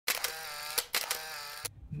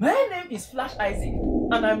My name is Flash Isaac,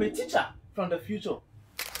 and I'm a teacher from the future.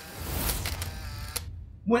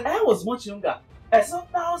 When I was much younger, I saw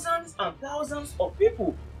thousands and thousands of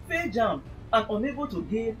people fail Jamb and unable to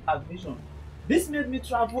gain admission. This made me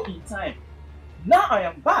travel in time. Now I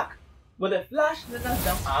am back with the Flashlearners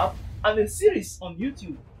Jamb app and a series on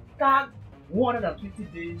YouTube tagged 120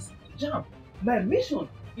 Days to Jamb. My mission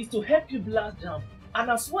is to help you blast Jamb and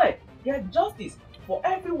as well get justice for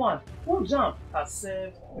everyone who Jamb has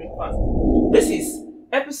served breakfast. This is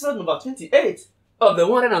episode number 28 of the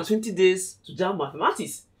 120 Days to Jamb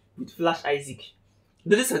Mathematics with Flash Isaac.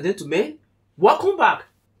 Ladies and gentlemen, welcome back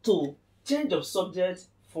to Change of Subject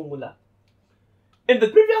Formula. In the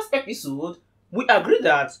previous episode, we agreed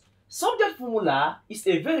that subject formula is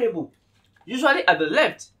a variable, usually at the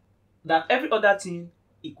left, that every other thing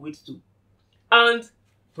equates to. And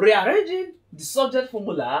rearranging the subject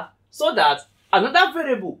formula so that another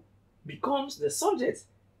variable becomes the subject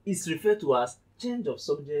is referred to as change of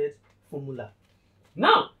subject formula.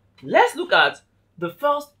 Now, let's look at the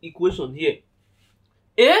first equation here.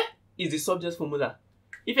 A is the subject formula.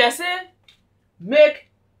 If I say make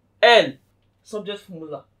L subject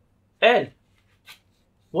formula, L,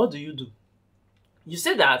 what do? You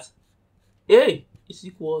say that A is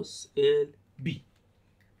equals LB.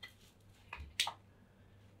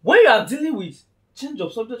 When you are dealing with change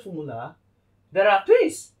of subject formula, there are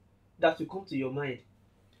things that will come to your mind.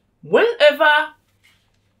 Whenever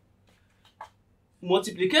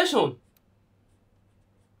multiplication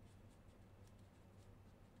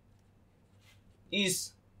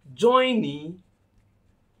is joining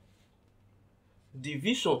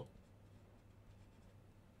division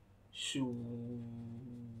should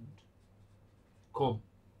come.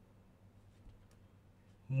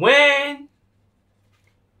 When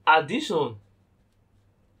addition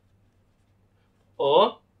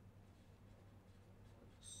or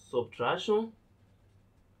subtraction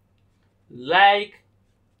like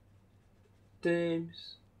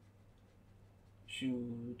terms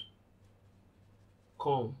should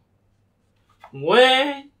come.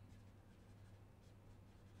 When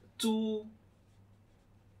two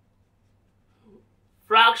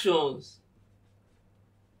fractions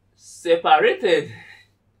separated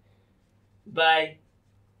by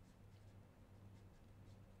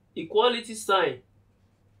equality sign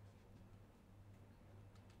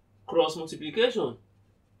cross multiplication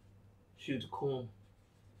should come.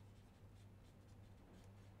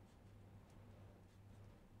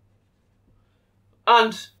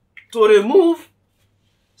 And to remove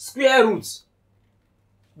square roots,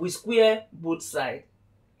 we square both sides.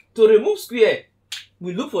 To remove square,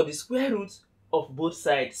 we look for the square root of both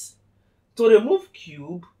sides. To remove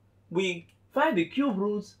cube, we find the cube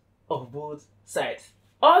root of both sides.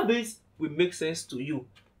 All this will make sense to you.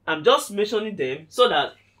 I'm just mentioning them so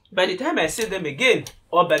that by the time I say them again,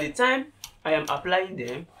 or by the time I am applying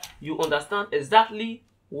them, you understand exactly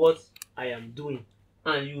what I am doing.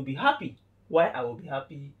 And you'll be happy. Why I will be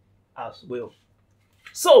happy as well.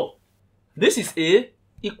 So, this is A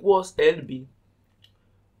equals LB.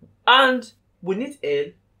 And we need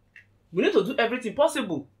L. We need to do everything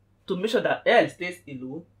possible to make sure that L stays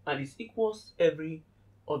alone and it equals every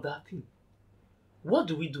other thing. What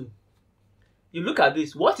do? You look at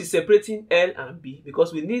this. What is separating L and B?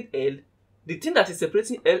 Because we need L. The thing that is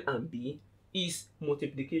separating L and B is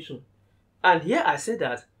multiplication. And here I said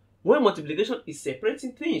that when multiplication is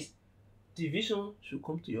separating things, division should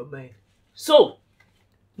come to your mind. So,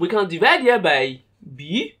 we can divide here by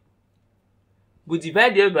B. We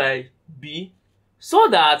divide here by B so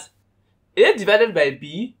that A divided by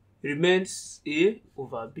B remains A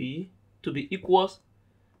over B to be equals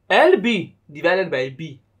LB divided by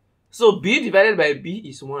B. So B divided by B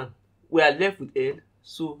is 1. We are left with L.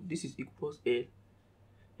 So this is equals L.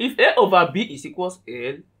 If A over B is equals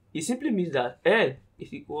L, it simply means that L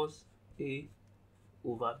is equals A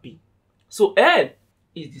over B. So L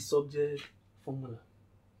is the subject formula.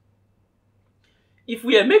 If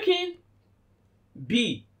we are making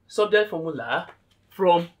B subject formula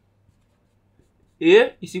from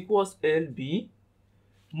A is equals LB,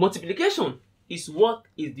 multiplication is what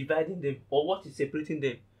is dividing them or what is separating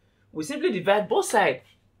them. We simply divide both sides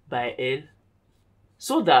by L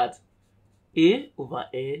so that A over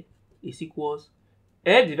L is equals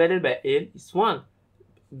L divided by L is 1.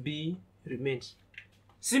 B remains.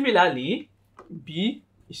 Similarly, B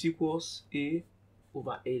is equals A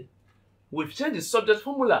over L. We've changed the subject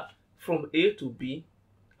formula from A to B,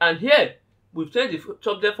 and here we've changed the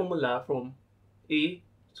subject formula from A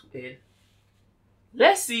to L.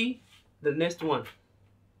 Let's see the next one.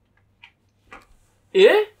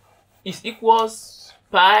 A is equals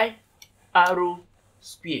pi arrow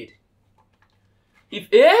squared.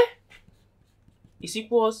 If A is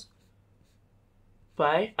equals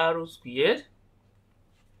pi r squared,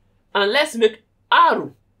 and let's make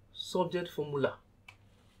r subject formula.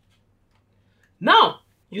 Now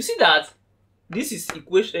you see that this is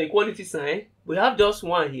equality sign. We have just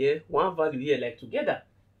one here, one value here, like together.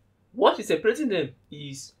 What is separating them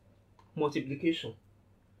is multiplication.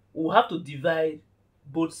 We'll have to divide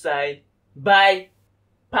both sides by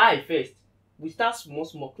pi first. We start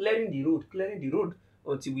small, clearing the road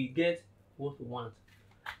until we get what we want.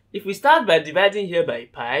 If we start by dividing here by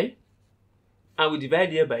pi, and we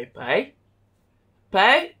divide here by pi,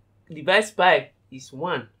 pi divides pi is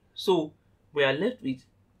 1. So we are left with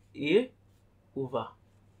a over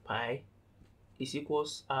pi is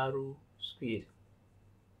equals r squared.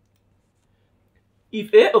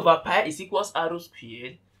 If a over pi is equals r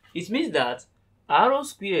squared, it means that r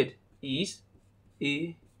squared is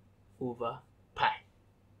a over pi.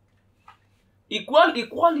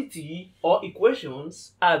 Equality or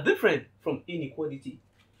equations are different from inequality.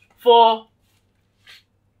 For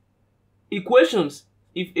equations,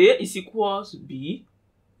 if a is equals b,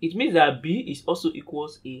 it means that b is also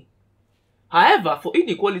equals a. However, for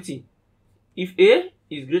inequality, if a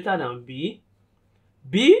is greater than b,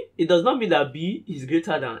 it does not mean that b is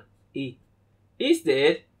greater than a.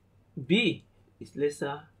 Instead, b is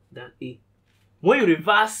lesser than a. When you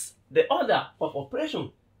reverse the order of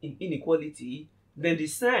operation in inequality, then the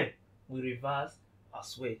sign will reverse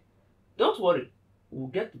as well. Don't worry, we'll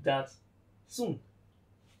get to that soon.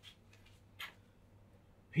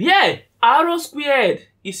 Here, r squared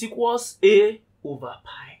is equals a over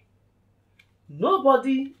pi.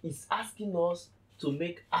 Nobody is asking us to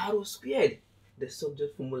make r squared the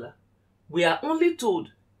subject formula. We are only told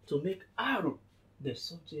to make r the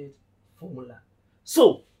subject formula.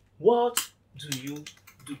 So, what do you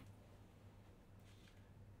do?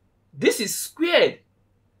 This is squared.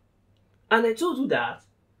 And I told you that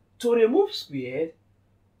to remove squared,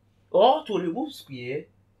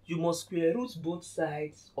 you must square root both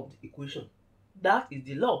sides of the equation. That is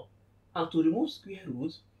the law. And to remove square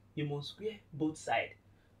root, you must square both sides.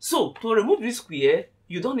 So, to remove this square,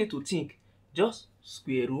 you don't need to think. Just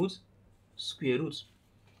square root.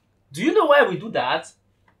 Do you know why we do that?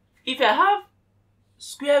 If I have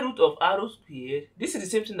square root of r squared, this is the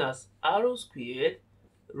same thing as r squared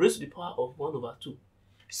raised to the power of 1 over 2.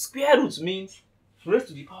 Square root means raised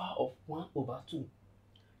to the power of 1 over 2.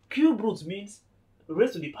 Cube root means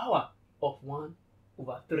raised to the power of 1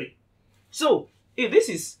 over 3. So, if this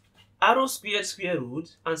is r squared square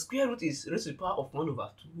root, and square root is raised to the power of 1 over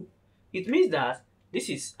 2, it means that this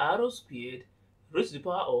is r squared raised to the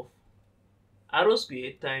power of r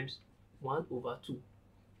squared times 1 over 2.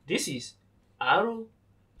 This is r,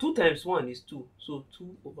 2 times 1 is 2, so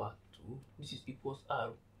 2 over 2, this is equals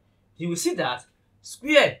r. You will see that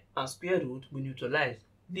square and square root will neutralize,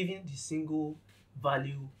 leaving the single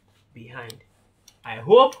value behind. I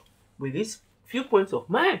hope with these few points of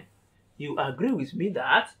mine, you agree with me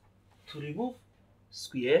that to remove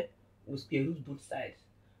square, we square root both sides.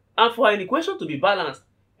 And for an equation to be balanced,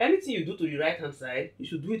 anything you do to the right hand side, you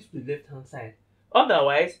should do it to the left hand side.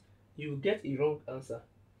 Otherwise, you will get a wrong answer.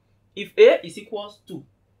 If a is equals 2,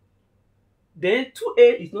 then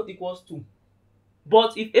 2a is not equals 2.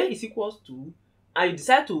 But if a is equals 2, and you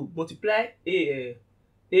decide to multiply a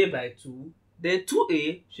by 2, then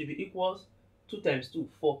 2a should be equals 2 times 2,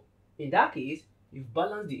 4. In that case, you've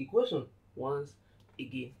balanced the equation once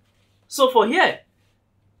again. So for here,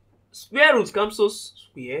 square root cancels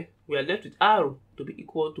square. We are left with r to be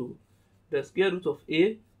equal to the square root of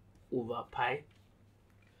a over pi.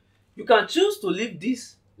 You can choose to leave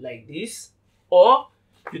this like this, or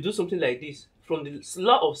you do something like this. From the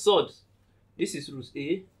law of surds, this is root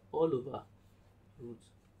a all over root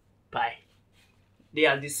pi. They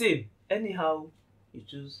are the same anyhow you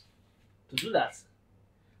choose to do that.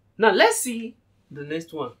 Now let's see the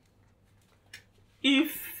next one.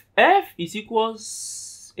 If f is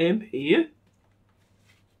equals ma,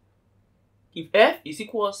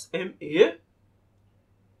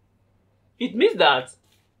 it means that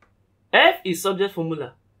f is subject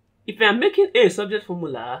formula. If I am making a subject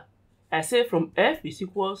formula, I say from f is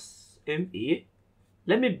equals ma,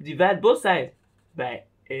 let me divide both sides by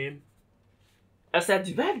m. As I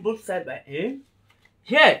divide both sides by m,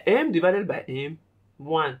 here m divided by m,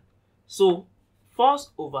 1. So force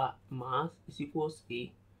over mass is equals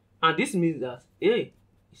a. And this means that a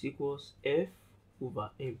is equals f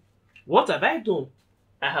over m. What have I done?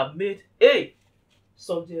 I have made a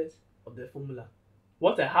subject of the formula.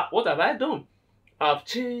 What have I done? I've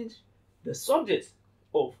changed the subject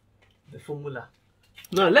of the formula.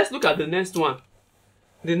 Now let's look at the next one.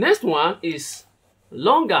 The next one is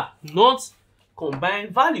longer, not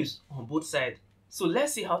combine values on both sides. So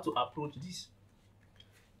let's see how to approach this.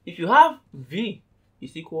 If you have v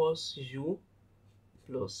is equals u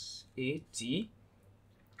plus at,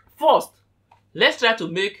 first let's try to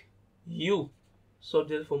make u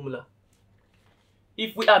subject formula.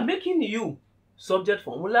 If we are making u subject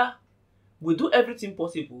formula, we do everything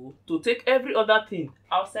possible to take every other thing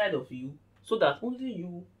outside of u so that only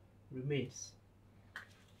u remains.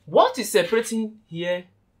 What is separating here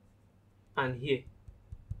and here?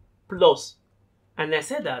 Plus. And I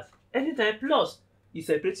said that anytime plus is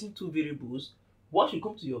separating two variables, what should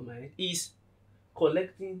come to your mind is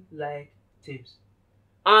collecting like terms.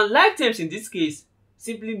 And like terms in this case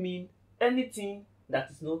simply mean anything that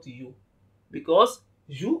is not u, because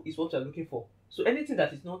u is what you are looking for. So anything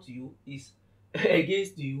that is not u is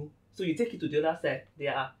against u. So you take it to the other side. They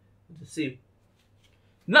are the same.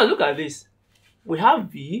 Now look at this. We have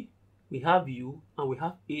v, we have u, and we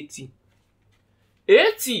have at.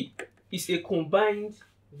 At is a combined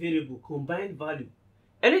variable, combined value.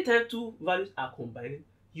 Anytime two values are combined,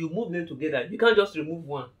 you move them together. You can't just remove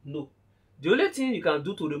one. No. The only thing you can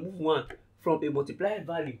do to remove one from a multiplied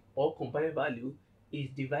value or combined value is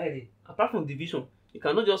dividing. Apart from division, you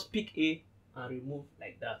cannot just pick a and remove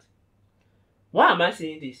like that. Why am I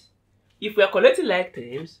saying this? If we are collecting like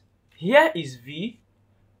terms, here is v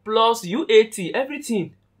plus uat,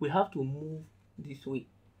 everything we have to move this way.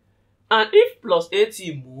 And if plus at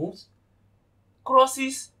moves,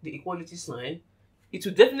 crosses the equality sign, it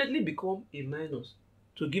will definitely become a minus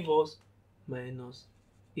to give us minus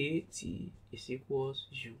at is equals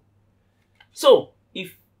u. So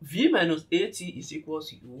if v minus at is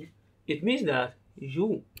equals u, it means that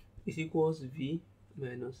u is equals v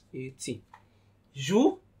minus at.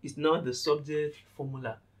 U is now the subject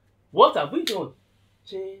formula. What have we done?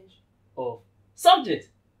 Change of subject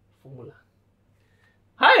formula.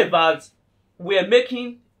 How about we are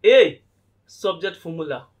making a subject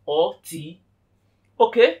formula or t?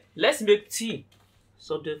 Okay, let's make t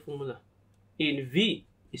subject formula. In v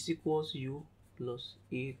is equals u plus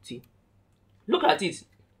at. Look at it.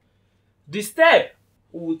 The step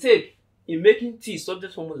we will take in making t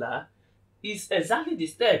subject formula is exactly the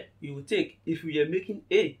step you will take if we are making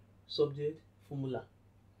a subject formula.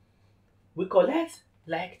 We collect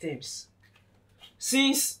like terms.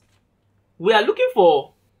 Since we are looking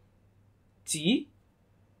for t,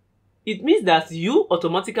 it means that u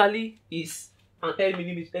automatically is an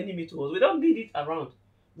enemy to us. We don't need it around.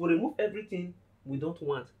 We remove everything we don't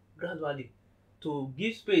want gradually to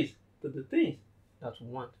give space to the things that we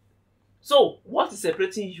want. So what is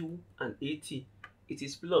separating u and at? It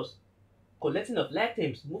is plus. Collecting of like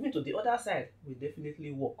terms, moving to the other side will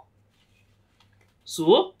definitely work.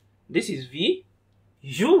 So this is v,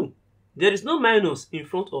 u. There is no minus in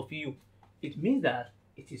front of u. It means that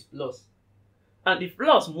it is plus. And if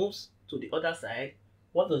plus moves to the other side,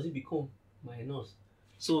 what does it become? Minus.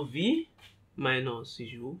 So v minus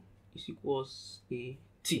u is equals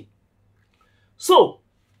at. So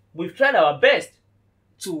we've tried our best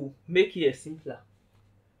to make it simpler,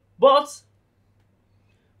 but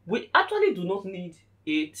we actually do not need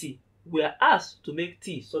at. We are asked to make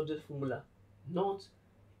t subject formula, not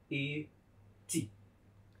at.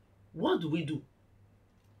 What do we do?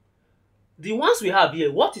 The ones we have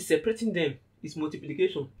here, what is separating them is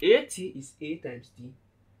multiplication. At is a times t.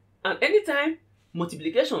 And anytime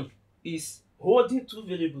multiplication is holding two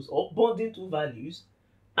variables or bonding two values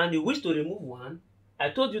and you wish to remove one, I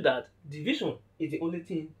told you that division is the only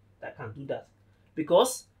thing that can do that.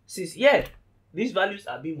 Because since here these values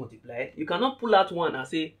are being multiplied, you cannot pull out one and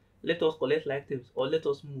say let us collect like terms or let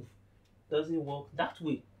us move. It doesn't work that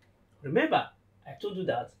way. Remember, I told you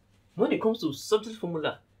that when it comes to subject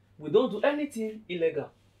formula, we don't do anything illegal.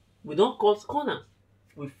 We don't cut corners.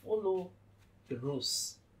 We follow the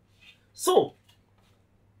rules. So,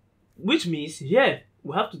 which means here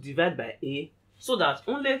we have to divide by a so that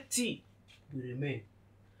only t will remain.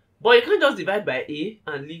 But you can't just divide by a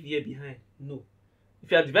and leave here behind. No.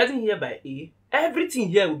 If you are dividing here by a, everything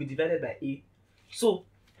here will be divided by a. So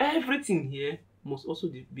everything here must also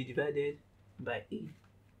be divided by a.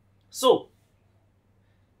 So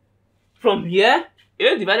from here,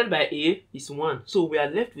 a divided by a is 1. So we are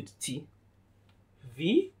left with t.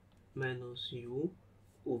 V minus u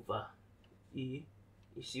over a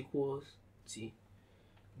is equals t.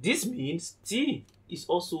 This means t is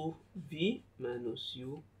also v minus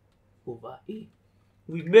u over a.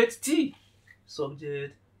 We made t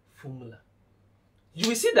subject formula. You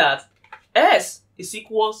will see that s is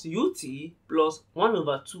equals ut plus 1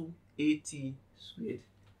 over 2 at squared.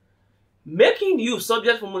 Making u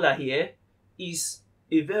subject formula here is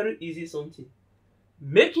a very easy something.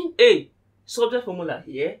 Making a subject formula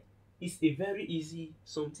here is a very easy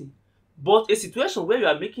something. But a situation where you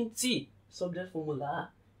are making t subject formula,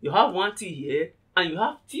 you have one t here and you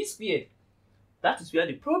have t squared. That is where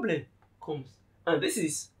the problem comes. And this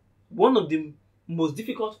is one of the most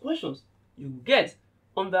difficult questions you get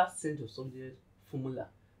under change of subject formula.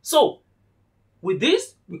 So, with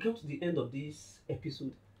this, we come to the end of this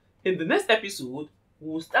episode. In the next episode, we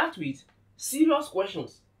will start with serious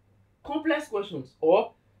questions, complex questions,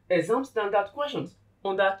 or exam standard questions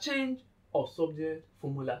under change of subject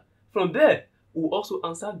formula. From there, we will also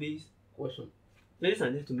answer these questions. Ladies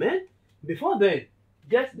and gentlemen, before then,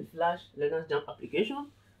 get the Flashlearners Jamb application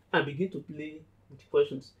and begin to play with the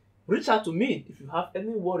questions. Reach out to me if you have any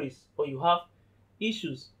worries or you have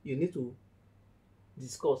issues you need to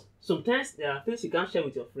discuss. Sometimes there are things you can't share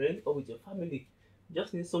with your friend or with your family. You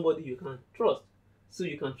just need somebody you can trust. So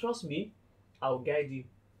you can trust me, I will guide you.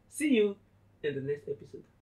 See you in the next episode.